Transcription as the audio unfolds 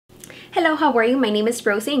Hello, how are you? My name is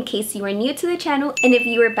Rosy in case you are new to the channel, and if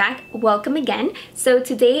you are back, welcome again. So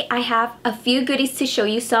today I have a few goodies to show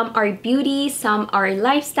you. Some are beauty, some are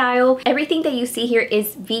lifestyle. Everything that you see here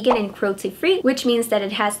is vegan and cruelty free, which means that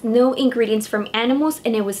it has no ingredients from animals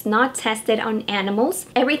and it was not tested on animals.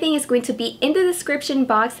 Everything is going to be in the description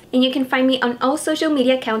box, and you can find me on all social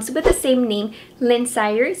media accounts with the same name,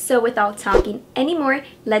 LynSire. So without talking anymore,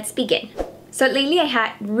 let's begin. So lately I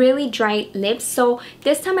had really dry lips, so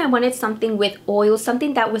this time I wanted something with oil,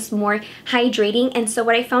 something that was more hydrating, and so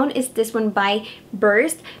what I found is this one by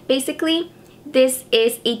Burst. Basically, this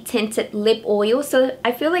is a tinted lip oil, so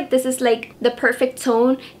I feel like this is like the perfect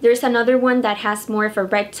tone. There's another one that has more of a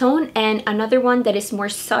red tone and another one that is more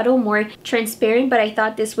subtle, more transparent, but I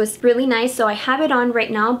thought this was really nice, so I have it on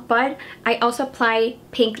right now. But I also apply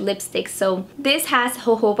pink lipstick. So this has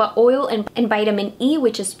jojoba oil and vitamin E,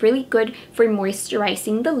 which is really good for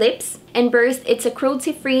moisturizing the lips. And Burst, it's a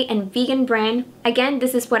cruelty-free and vegan brand. Again,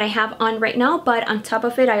 this is what I have on right now, but on top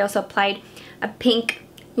of it I also applied a pink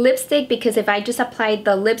lipstick because if I just applied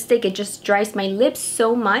the lipstick, it just dries my lips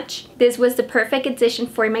so much. This was the perfect addition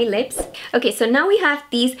for my lips. Okay, so now we have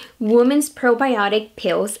these women's probiotic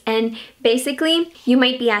pills, and basically you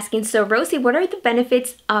might be asking, so Rosie, what are the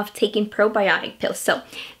benefits of taking probiotic pills? So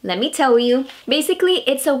let me tell you. Basically,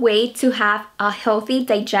 it's a way to have a healthy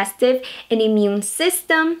digestive and immune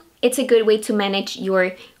system. It's a good way to manage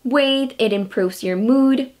your weight. It improves your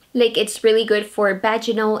mood. Like, it's really good for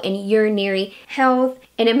vaginal and urinary health,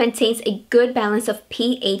 and it maintains a good balance of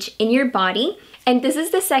pH in your body. And this is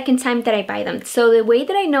the second time that I buy them. So the way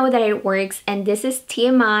that I know that it works, and this is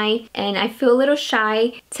TMI, and I feel a little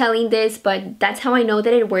shy telling this, but that's how I know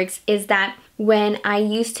that it works, is that when I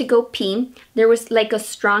used to go pee, there was like a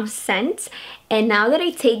strong scent, and now that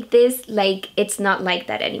I take this, like, it's not like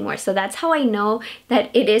that anymore. So that's how I know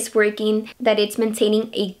that it is working, that it's maintaining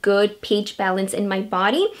a good pH balance in my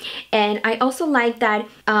body. And I also like that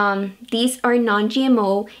these are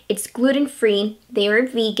non-GMO, it's gluten-free, they are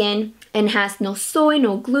vegan, and has no soy,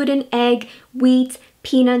 no gluten, egg, wheat,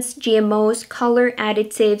 peanuts, GMOs, color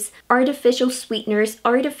additives, artificial sweeteners,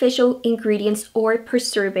 artificial ingredients, or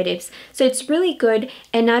preservatives. So it's really good,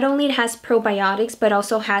 and not only it has probiotics but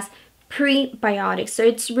also has prebiotics, so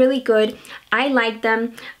it's really good. I like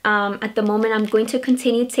them. At the moment I'm going to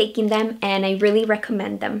continue taking them, and I really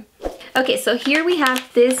recommend them. Okay, so here we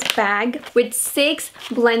have this bag with 6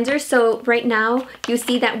 blenders. So right now you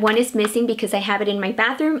see that one is missing because I have it in my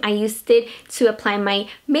bathroom. I used it to apply my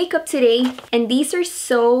makeup today, and these are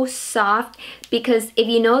so soft because if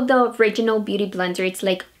you know the original beauty blender, it's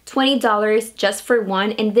like $20 just for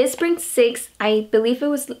one, and this brings 6. I believe it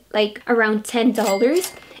was like around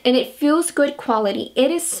 $10, and it feels good quality. It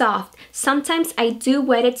is soft. Sometimes I do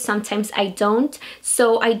wet it, sometimes I don't.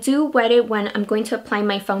 So I do wet it when I'm going to apply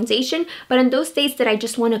my foundation, but on those days that I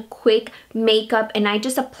just want a quick makeup and I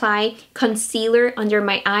just apply concealer under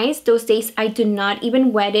my eyes, those days I do not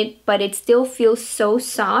even wet it, but it still feels so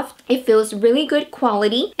soft. It feels really good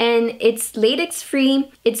quality, and it's latex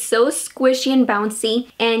free. It's so squishy and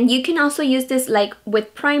bouncy, and you can also use this like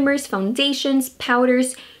with primers, foundations,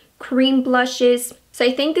 powders, cream blushes. So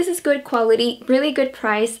I think this is good quality, really good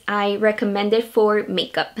price. I recommend it for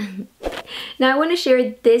makeup. Now I want to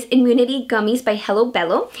share this immunity gummies by Hello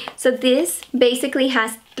Bello. So this basically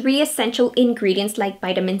has 3 essential ingredients like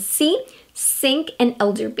vitamin C, zinc, and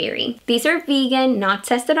elderberry. These are vegan, not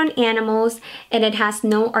tested on animals, and it has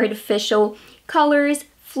no artificial colors,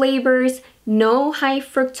 flavors, no high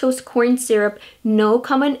fructose corn syrup, no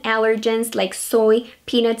common allergens like soy,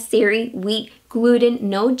 peanuts, dairy, wheat, gluten,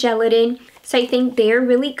 no gelatin. So I think they're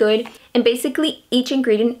really good, and basically each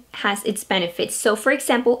ingredient has its benefits. So for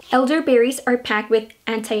example, elderberries are packed with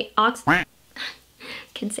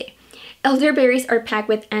Elderberries are packed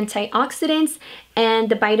with antioxidants and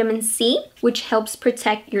the vitamin C, which helps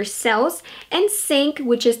protect your cells, and zinc,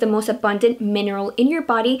 which is the most abundant mineral in your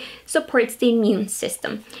body, supports the immune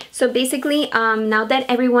system. So basically, now that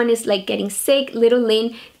everyone is like getting sick, little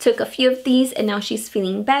Lynn took a few of these and now she's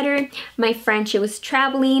feeling better. My friend, she was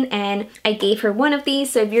traveling and I gave her one of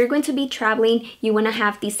these. So if you're going to be traveling, you want to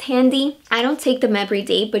have these handy. I don't take them every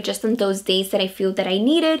day, but just on those days that I feel that I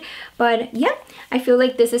need it. But yeah, I feel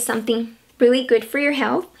like this is something really good for your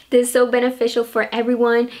health. This is so beneficial for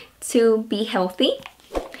everyone to be healthy.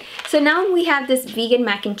 So now we have this vegan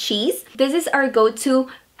mac and cheese. This is our go-to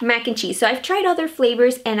mac and cheese. So I've tried other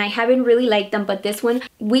flavors and I haven't really liked them, but this one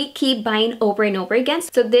we keep buying over and over again.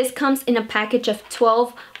 So this comes in a package of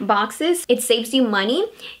 12 boxes. It saves you money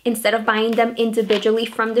instead of buying them individually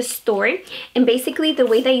from the store. And basically the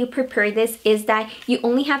way that you prepare this is that you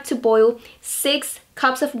only have to boil 6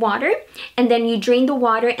 cups of water, and then you drain the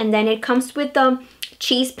water, and then it comes with the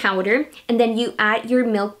cheese powder, and then you add your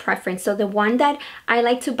milk preference. So the one that I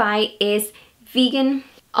like to buy is vegan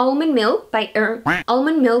almond milk by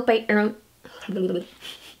almond milk by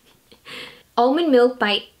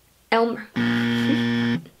Elmer.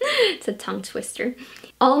 It's a tongue twister.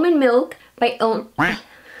 Almond milk by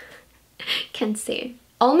can't say it.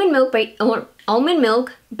 Almond milk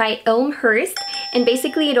by Elmhurst, and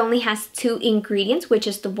basically it only has 2 ingredients, which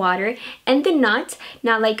is the water and the nut,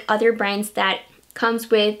 not like other brands that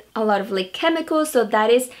comes with a lot of like chemicals. So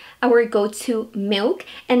that is our go-to milk.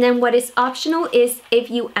 And then what is optional is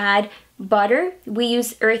if you add butter. We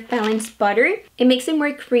use Earth Balance butter. It makes it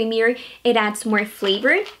more creamier, it adds more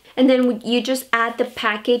flavor. And then you just add the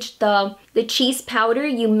package, the cheese powder,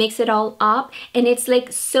 you mix it all up, and it's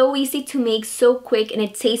like so easy to make, so quick, and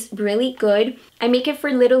it tastes really good. I make it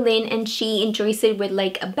for little Lynn, and she enjoys it with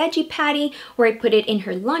like a veggie patty, or I put it in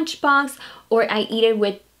her lunchbox, or I eat it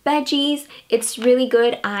with veggies. It's really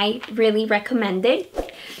good. I really recommend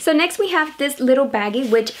it. So next we have this little baggie,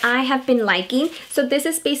 which I have been liking. So this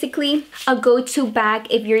is basically a go-to bag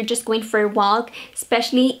if you're just going for a walk,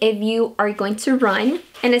 especially if you are going to run.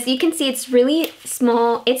 And as you can see, it's really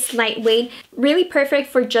small, it's lightweight, really perfect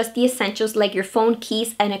for just the essentials like your phone,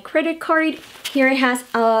 keys, and a credit card. Here it has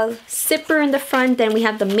a zipper in the front, then we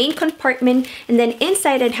have the main compartment, and then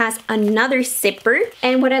inside it has another zipper.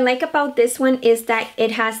 And what I like about this one is that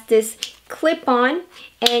it has this clip on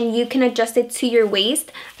and you can adjust it to your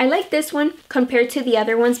waist. I like this one compared to the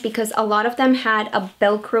other ones because a lot of them had a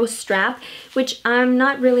Velcro strap, which I'm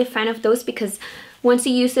not really a fan of those because once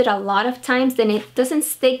you use it a lot of times, then it doesn't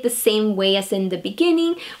stick the same way as in the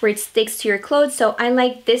beginning where it sticks to your clothes. So I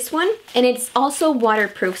like this one, and it's also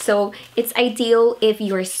waterproof. So it's ideal if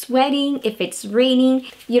you're sweating, if it's raining,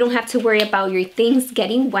 you don't have to worry about your things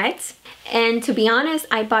getting wet. And to be honest,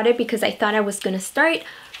 I bought it because I thought I was gonna start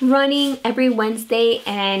running every Wednesday,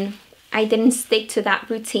 and I didn't stick to that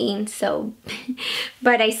routine. So,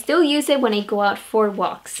 but I still use it when I go out for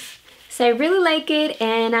walks. So I really like it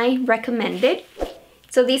and I recommend it.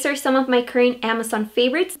 So these are some of my current Amazon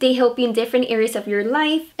favorites. They help you in different areas of your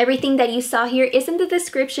life. Everything that you saw here is in the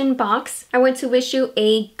description box. I want to wish you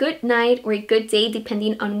a good night or a good day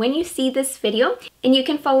depending on when you see this video. And you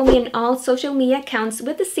can follow me on all social media accounts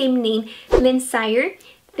with the same name, LynSire.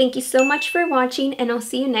 Thank you so much for watching, and I'll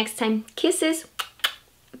see you next time. Kisses.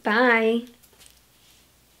 Bye.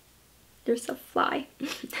 There's a fly.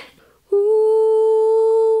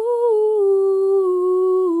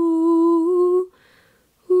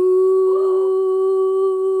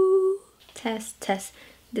 Test, test.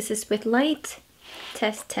 This is with light.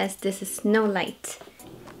 Test, test. This is no light.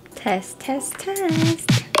 Test, test, test.